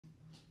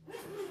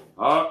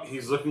Oh,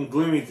 he's looking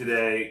gloomy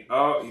today.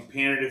 Oh, he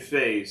painted his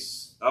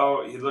face.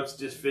 Oh, he looks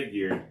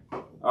disfigured.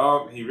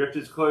 Oh, he ripped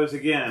his clothes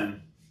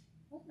again.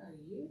 What are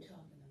you talking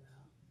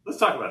about? Let's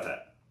talk about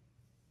that.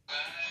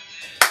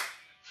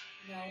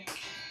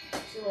 No.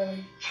 Too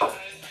early.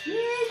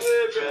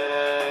 Yes,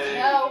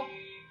 No.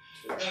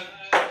 Too early.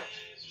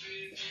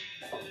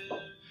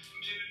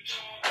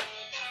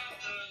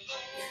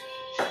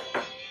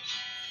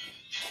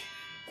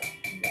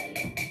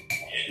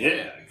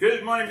 Yeah.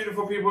 Good morning,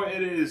 beautiful people.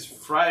 It is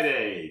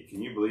Friday.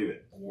 Can you believe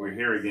it? Yeah. We're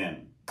here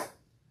again.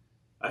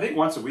 I think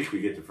once a week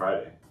we get to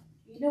Friday.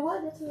 You know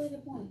what? That's a really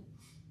good point.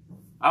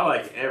 I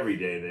like every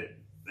day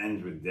that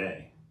ends with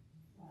day.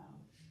 Wow.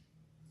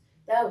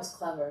 That was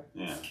clever.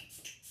 Yeah.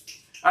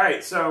 All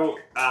right. So,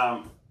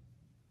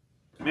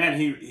 man,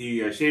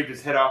 he shaved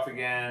his head off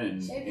again.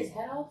 And shaved his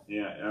head off?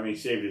 Yeah. I mean,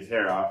 shaved his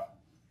hair off.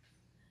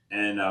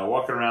 And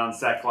walking around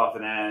sackcloth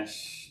and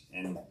ash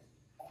and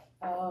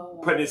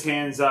putting his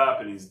hands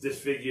up, and he's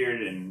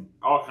disfigured and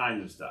all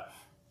kinds of stuff.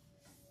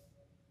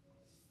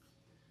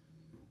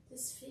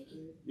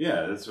 Disfigured?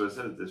 Yeah, that's what it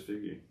says,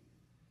 disfigured.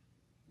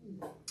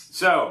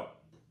 So,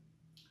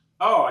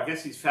 I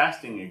guess he's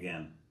fasting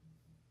again.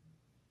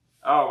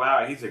 Oh,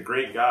 wow, he's a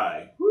great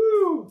guy.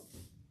 Woo!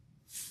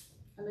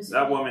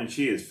 That woman,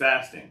 she is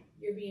fasting.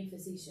 You're being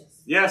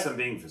facetious. Yes, I'm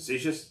being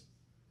facetious.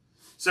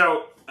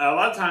 So, a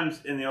lot of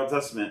times in the Old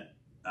Testament,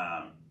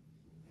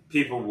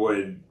 people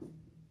would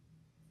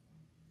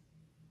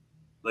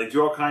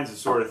do all kinds of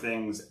sort of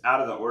things out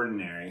of the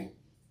ordinary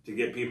to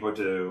get people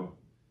to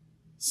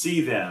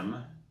see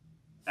them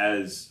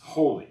as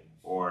holy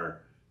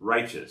or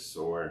righteous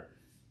or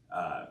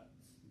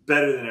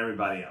better than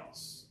everybody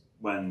else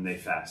when they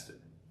fasted.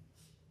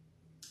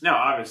 Now,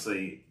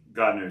 obviously,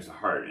 God knows the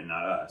heart and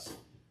not us.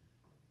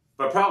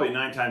 But probably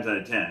 9 times out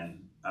of 10,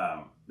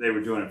 they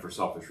were doing it for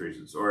selfish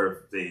reasons. Or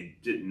if they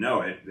didn't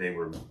know it, they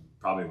were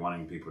probably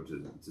wanting people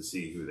to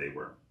see who they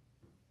were.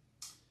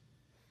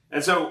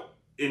 And so,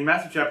 in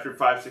Matthew chapter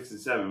 5, 6, and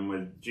 7,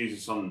 with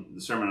Jesus on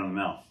the Sermon on the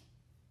Mount,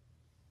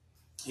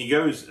 he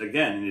goes,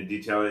 again, into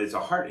detail. It's a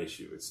heart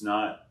issue. It's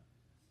not,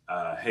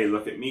 hey,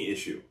 look at me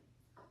issue.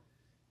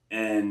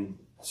 And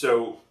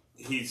so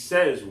he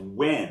says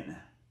when.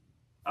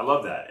 I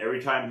love that.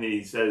 Every time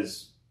he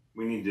says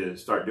we need to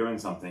start doing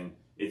something,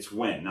 it's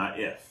when, not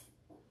if.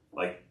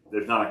 Like,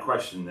 there's not a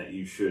question that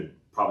you should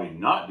probably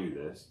not do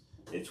this.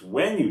 It's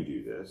when you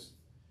do this,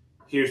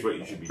 here's what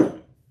you should be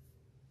doing.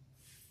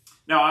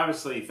 Now,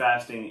 obviously,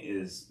 fasting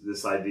is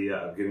this idea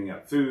of giving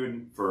up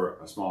food for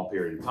a small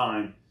period of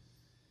time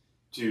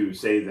to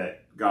say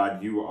that,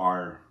 God, you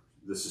are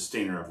the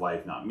sustainer of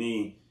life, not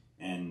me,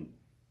 and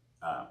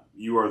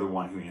you are the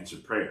one who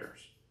answered prayers.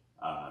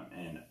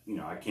 And,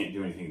 I can't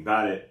do anything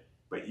about it,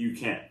 but you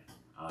can.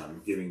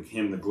 Giving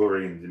him the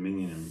glory and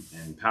dominion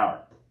and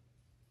power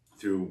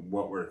through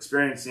what we're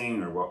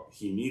experiencing or what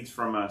he needs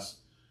from us.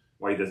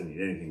 Well, he doesn't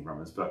need anything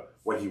from us, but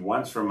what he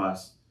wants from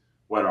us,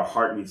 what our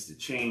heart needs to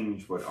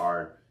change, what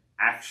our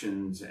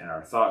actions and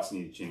our thoughts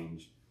need to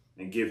change,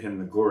 and give him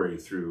the glory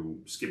through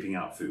skipping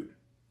out food.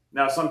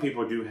 Now, some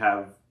people do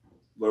have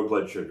low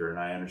blood sugar, and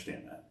I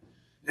understand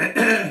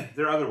that.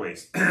 There are other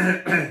ways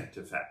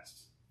to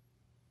fast,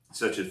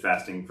 such as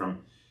fasting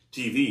from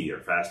TV or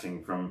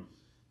fasting from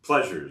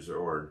pleasures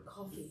or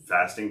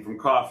fasting from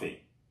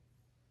coffee.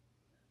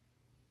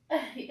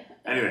 Yeah.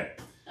 Anyway,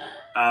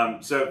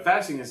 so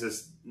fasting is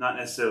this not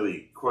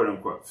necessarily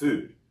quote-unquote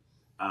food,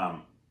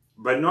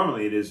 but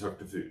normally it is hooked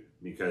to food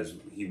because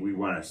we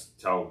want to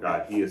tell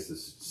God he is the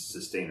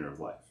sustainer of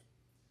life.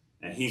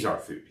 And he's our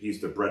food.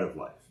 He's the bread of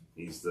life.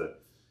 He's the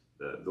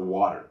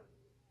water,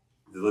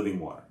 the living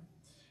water.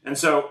 And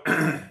so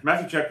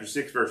Matthew chapter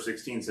 6, verse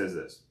 16 says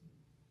this.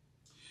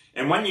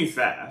 And when you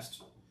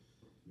fast,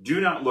 do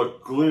not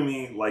look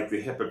gloomy like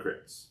the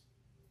hypocrites,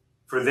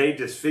 for they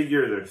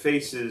disfigure their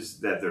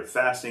faces that their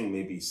fasting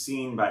may be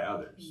seen by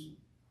others.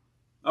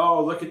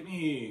 Oh, look at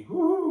me.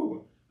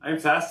 Woo-hoo. I'm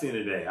fasting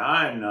today.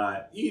 I'm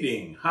not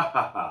eating. Ha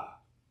ha ha.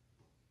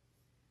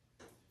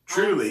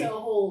 Truly. I'm so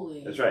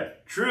holy. That's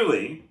right.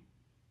 Truly.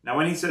 Now,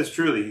 when he says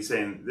truly, he's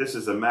saying this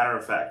is a matter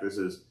of fact. This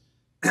is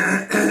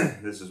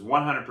this is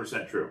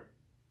 100% true.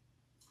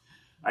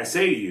 I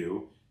say to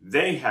you,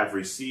 they have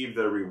received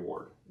their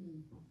reward.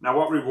 Now,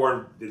 what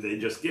reward did they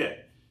just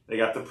get? They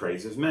got the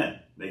praise of men.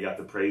 They got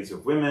the praise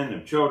of women,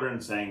 of children,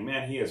 saying,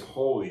 man, he is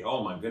holy.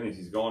 Oh, my goodness,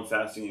 he's going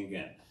fasting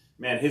again.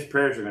 Man, his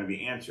prayers are going to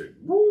be answered.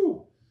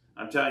 Woo!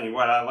 I'm telling you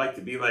what, I'd like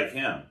to be like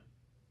him.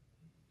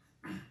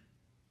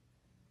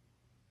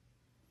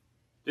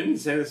 Didn't he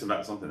say this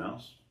about something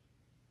else?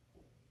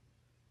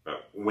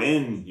 But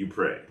when you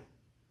pray,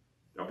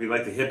 don't be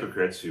like the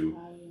hypocrites who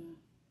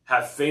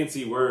have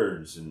fancy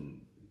words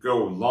and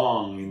go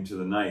long into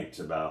the night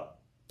about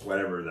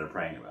whatever they're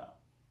praying about.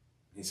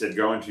 He said,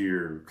 go into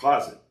your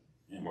closet,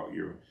 and what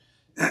your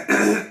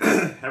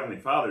Heavenly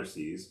Father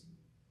sees,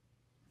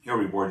 he'll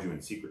reward you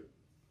in secret.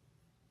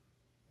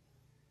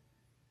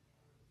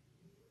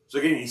 So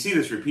again, you see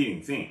this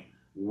repeating theme.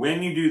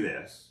 When you do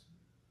this,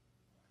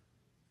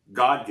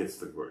 God gets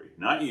the glory.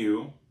 Not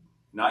you,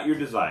 not your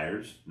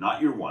desires,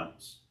 not your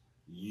wants.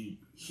 He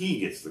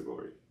gets the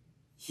glory.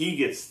 He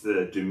gets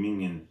the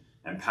dominion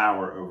and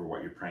power over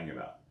what you're praying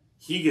about.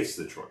 He gets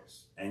the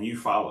choice, and you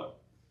follow.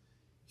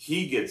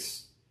 He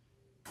gets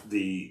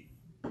the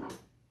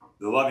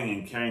loving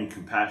and caring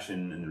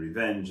compassion and the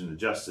revenge and the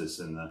justice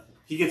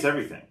he gets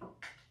everything.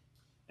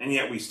 And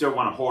yet we still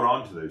want to hold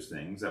on to those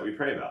things that we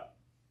pray about.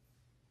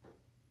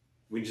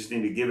 We just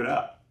need to give it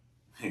up.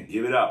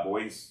 Give it up,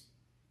 boys.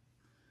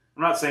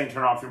 I'm not saying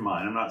turn off your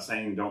mind. I'm not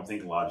saying don't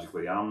think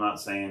logically. I'm not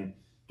saying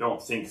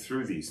don't think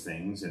through these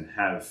things and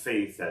have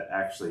faith that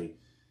actually,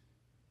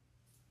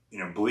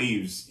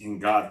 believes in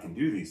God can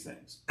do these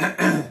things.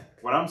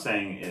 What I'm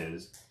saying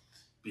is,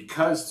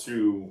 because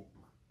through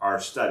our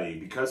study,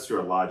 because through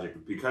our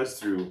logic, because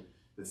through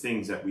the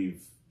things that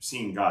we've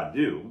seen God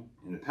do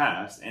in the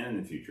past and in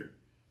the future,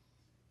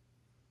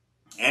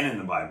 and in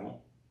the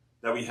Bible,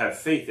 that we have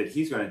faith that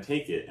He's going to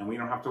take it and we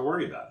don't have to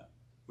worry about it.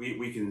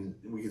 We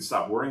can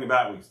stop worrying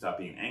about it. We can stop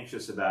being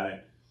anxious about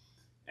it.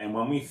 And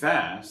when we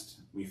fast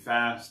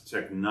to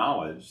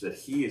acknowledge that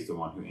He is the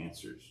one who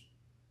answers,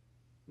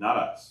 not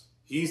us.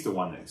 He's the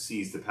one that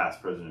sees the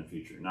past, present, and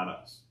future, not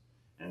us.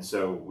 And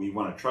so we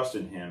want to trust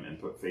in Him and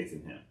put faith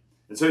in Him.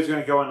 And so he's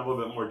going to go in a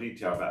little bit more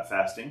detail about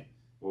fasting.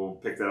 We'll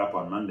pick that up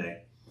on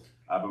Monday.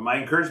 But my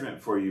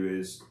encouragement for you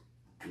is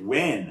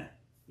when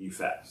you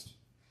fast.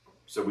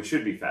 So we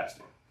should be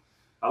fasting.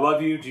 I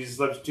love you. Jesus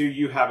loves you too.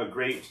 You have a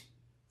great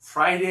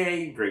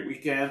Friday, great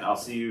weekend. I'll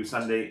see you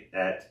Sunday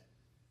at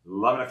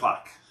 11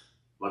 o'clock.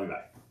 Love you,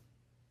 bye.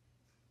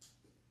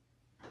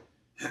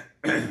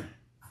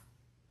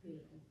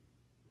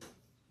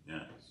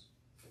 Yes.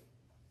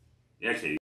 Yeah, Katie.